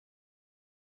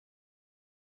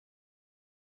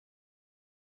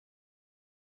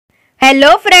Hello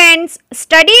friends,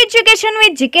 study education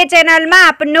with GK ચેનલમાં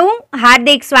આપનું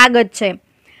હાર્દિક સ્વાગત છે.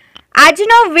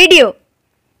 આજનો વિડિયો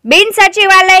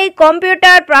બિનસચિવાલય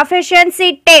કોમ્પ્યુટર પ્રોફિશિયન્સી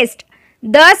ટેસ્ટ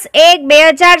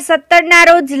 10/1/2017ના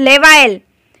રોજ લેવાયેલ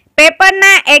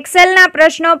પેપરના એક્સેલના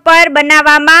પ્રશ્નો પર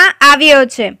બનાવવામાં આવ્યો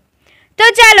છે. તો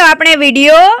ચાલો આપણે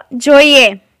વિડિયો જોઈએ.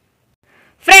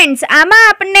 ફ્રેન્ડ્સ, આમાં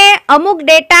આપણને અમુક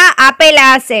ડેટા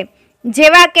આપેલા હશે,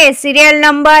 જેવા કે સિરિયલ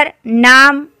નંબર,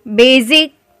 નામ, બેઝિક,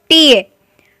 ટીએ.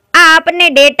 આ આપણને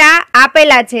ડેટા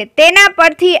આપેલા છે. તેના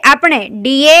પરથી આપણે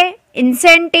ડીએ,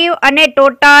 ઇન્સેન્ટિવ અને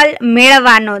ટોટલ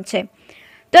મેળવવાનો છે.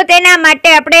 તો તેના માટે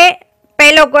આપણે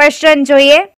પહેલો ક્વેશ્ચન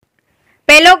જોઈએ.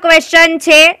 પહેલો ક્વેશ્ચન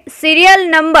છે સિરિયલ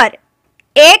નંબર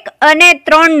 1 અને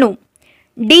 3 નું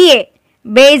ડીએ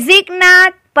બેઝિકના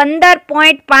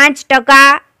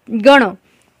 15.5% ગણો.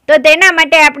 તો તેના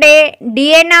માટે આપણે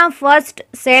ડીએના ફર્સ્ટ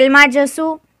સેલમાં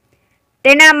જશું.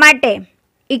 તેના માટે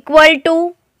ઇક્વલ ટુ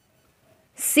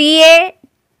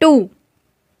CA2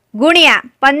 ગુણ્યા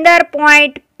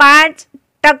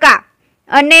 15.5%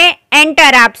 અને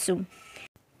એન્ટર આપશું.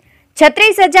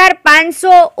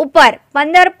 36,500 ઉપર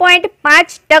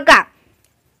 15.5%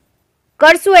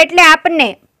 કરશું એટલે આપણને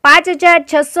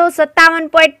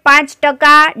 5,657.5%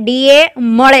 ડીએ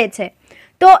મળે છે.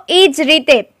 તો એ જ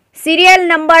રીતે સિરિયલ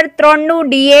નંબર 3 નું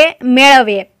ડીએ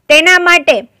મેળવીએ. તેના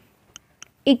માટે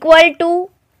ઇક્વલ ટુ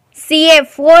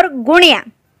CA4 ગુણ્યા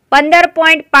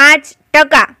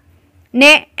 15.5%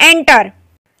 ને એન્ટર.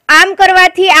 આમ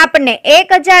કરવાથી આપણને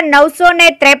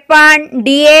 1,953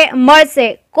 ડીએ મળશે.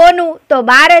 કોનું? તો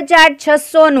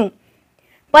 12,600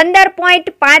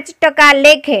 15.5%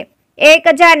 લેખે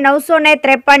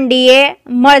 1,953 ડીએ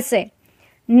મળશે.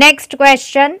 નેક્સ્ટ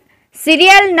ક્વેશ્ચન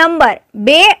સિરિયલ નંબર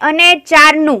 2 અને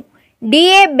 4 નું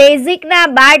ડીએ બેઝિકના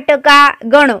 12%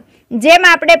 ગણો. જેમ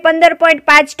આપણે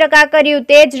 15.5% કર્યું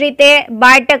તે જ રીતે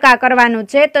 12% કરવાનું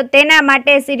છે. તો તેના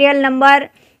માટે સિરિયલ નંબર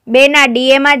 2 ના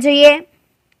ડીએમાં જઈએ.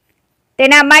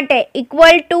 તેના માટે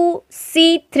ઇક્વલ ટુ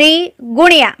C3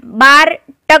 ગુણ્યા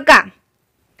 12%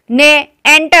 ને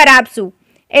એન્ટર આપશું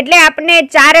એટલે આપણે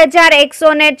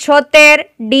 4,176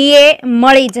 ડીએ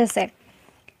મળી જશે.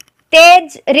 તે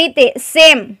જ રીતે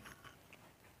સેમ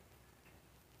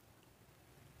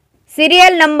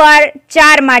સિરિયલ નંબર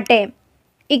 4 માટે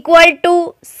ઇક્વલ ટુ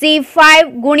C5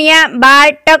 ગુણ્યા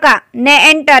 12% ને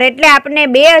એન્ટર એટલે આપણે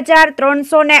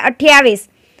 2,328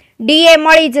 ડીએ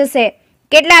મળી જશે.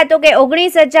 કેટલા? તો કે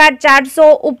 19,400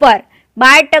 ઉપર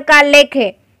 12% લેખે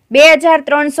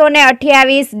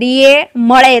 2,328 ડીએ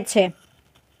મળે છે.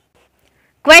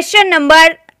 ક્વેશ્ચન નંબર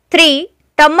 3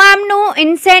 તમામનું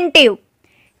ઇન્સેન્ટિવ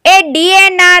એ ડીએ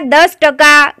ના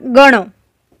 10% ગણો.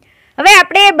 હવે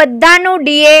આપણે બધાનું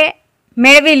ડીએ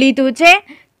મેળવી લીધું છે.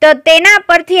 તો તેના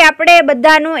પરથી આપણે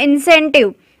બધાનું ઇન્સેન્ટિવ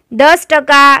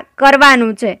 10%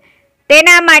 કરવાનું છે.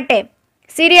 તેના માટે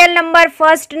સિરિયલ નંબર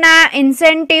ફર્સ્ટના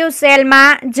ઇન્સેન્ટિવ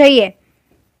સેલમાં જઈએ.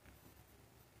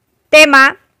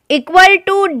 તેમાં ઇક્વલ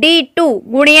ટુ D2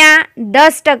 ગુણ્યા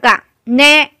 10%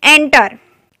 ને એન્ટર.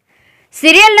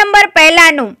 સિરિયલ નંબર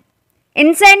પહેલાનું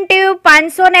ઇન્સેન્ટિવ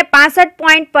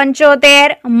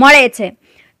 565.75 મળે છે.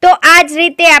 તો આ જ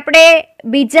રીતે આપણે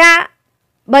બીજા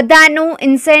બધાનું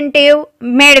ઇન્સેન્ટિવ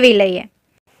મેળવી લઈએ.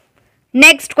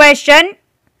 નેક્સ્ટ ક્વેશ્ચન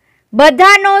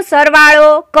બધાનો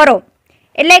સરવાળો કરો.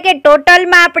 એટલે કે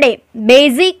ટોટલમાં આપણે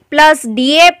basic plus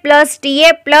DA plus ટીએ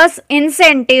plus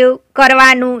incentive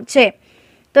કરવાનું છે.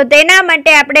 તો તેના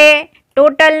માટે આપણે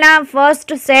ટોટલના ફર્સ્ટ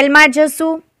સેલમાં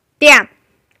જશું. ત્યાં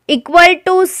equal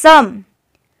to sum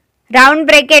round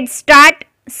bracket start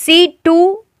C2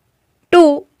 two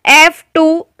F2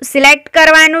 select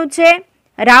કરવાનું છે.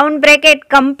 Round bracket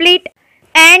complete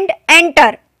and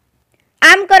enter.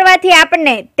 આમ કરવાથી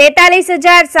આપણને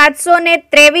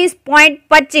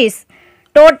 43,723.25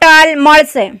 ટોટલ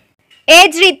મળશે. એ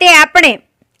જ રીતે આપણે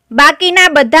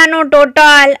બાકીના બધાનો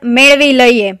ટોટલ મેળવી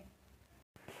લઈએ.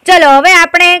 ચલો હવે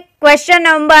આપણે ક્વેશ્ચન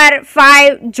નંબર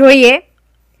 5 જોઈએ.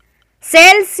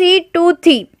 સેલ C2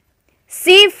 થી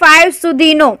C5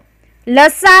 સુધીનો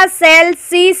લસા સેલ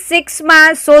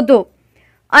C6માં શોધો.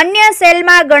 અન્ય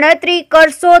સેલમાં ગણતરી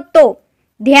કરશો તો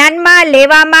ધ્યાનમાં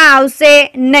લેવામાં આવશે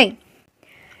નહીં.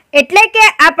 એટલે કે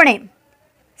આપણે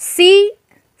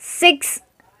C6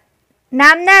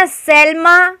 નામના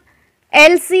સેલમાં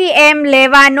LCM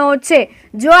લેવાનો છે.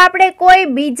 જો આપણે કોઈ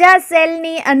બીજા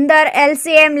સેલની અંદર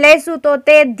LCM લેશું તો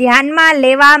તે ધ્યાનમાં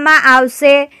લેવામાં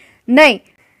આવશે નહીં.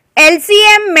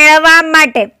 LCM મેળવવા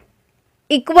માટે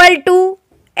equal to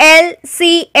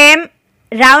LCM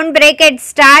round bracket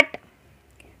start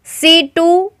C2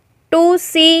 two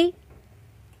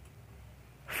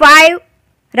C5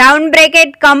 round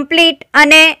bracket complete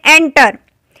અને એન્ટર.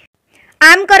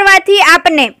 આમ કરવાથી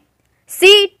આપને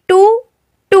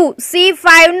C2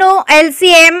 C5 નો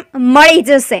LCM મળી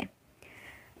જશે.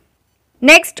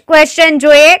 નેક્સ્ટ ક્વેશ્ચન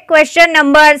જોઈએ. Question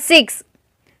number 6.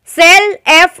 સેલ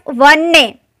F1 ને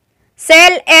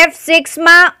સેલ F6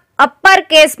 માં અપર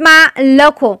કેસમાં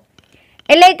લખો.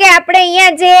 એટલે કે આપણે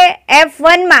અહીંયા જે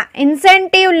F1 માં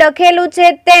ઇન્સેન્ટિવ લખેલું છે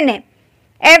તેને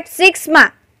F6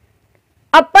 માં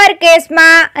અપર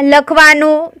કેસમાં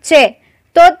લખવાનું છે.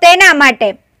 તો તેના માટે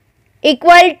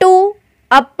equal to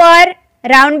upper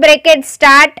round bracket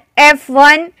start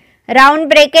F1 round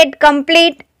bracket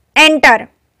complete enter.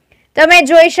 તમે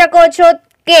જોઈ શકો છો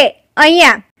કે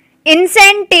અહીંયા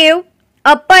ઇન્સેન્ટિવ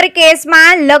અપર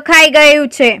કેસમાં લખાઈ ગયું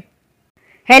છે.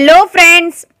 હેલો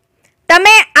ફ્રેન્ડ્સ,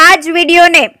 તમે આ જ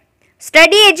વિડીયોને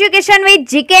સ્ટડી એજ્યુકેશન વિથ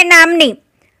જીકે નામની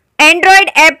એન્ડ્રોઈડ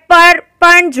એપ પર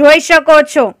પણ જોઈ શકો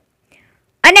છો.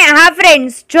 અને હા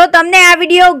ફ્રેન્ડ્સ, જો તમને આ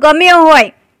વિડીયો ગમ્યો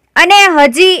હોય અને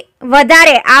હજી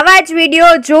વધારે આવા જ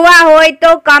વિડીયો જોવા હોય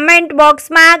તો કમેન્ટ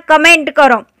બોક્સમાં કમેન્ટ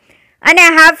કરો. અને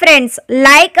હા ફ્રેન્ડ્સ,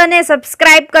 લાઈક અને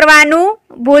સબસ્ક્રાઇબ કરવાનું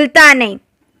ભૂલતા નહીં.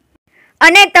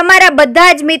 અને તમારા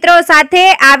બધા જ મિત્રો સાથે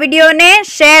આ વિડીયોને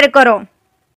શેર કરો.